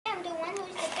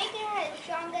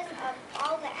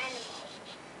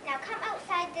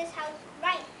house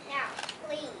right now,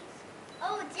 please.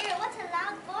 Oh dear, what a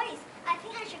loud voice. I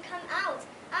think I should come out.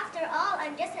 After all,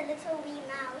 I'm just a little wee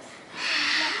mouse.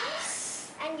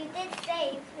 And you did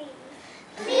say, please.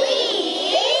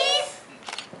 Please?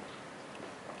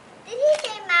 Did he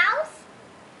say mouse?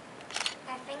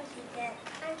 I think he did.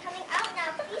 I'm coming out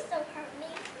now. Please don't hurt me.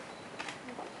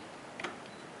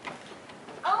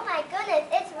 Oh my goodness,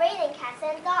 it's raining cats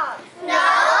and dogs. No,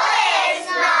 it's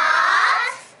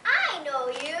not. I know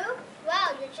you.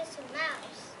 Well, you're just a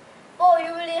mouse. Oh,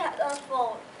 you really have a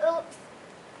phone. Oops.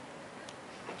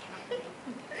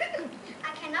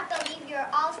 I cannot believe you're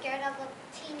all scared of a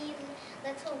teeny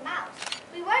little mouse.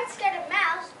 We weren't scared of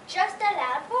mouse, just a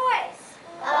loud voice.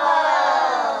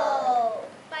 Oh.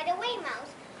 By the way,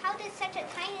 mouse, how did such a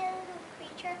tiny little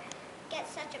creature get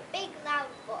such a big, loud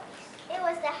voice? It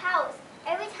was the house.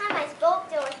 Every time I spoke,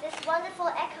 there was this wonderful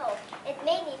echo. It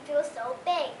made me feel so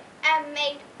big. And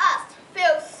made us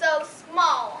feel so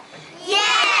small.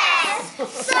 Yes!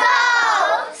 So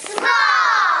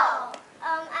small!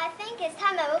 I think it's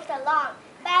time I moved along.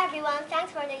 Bye, everyone.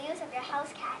 Thanks for the use of your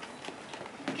house cat.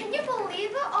 Can you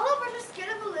believe it? All of us are scared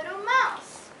of a little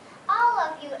mouse. All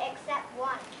of you except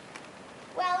one.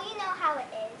 Well, you know how it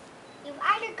is. You've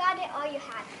either got it or you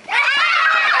haven't.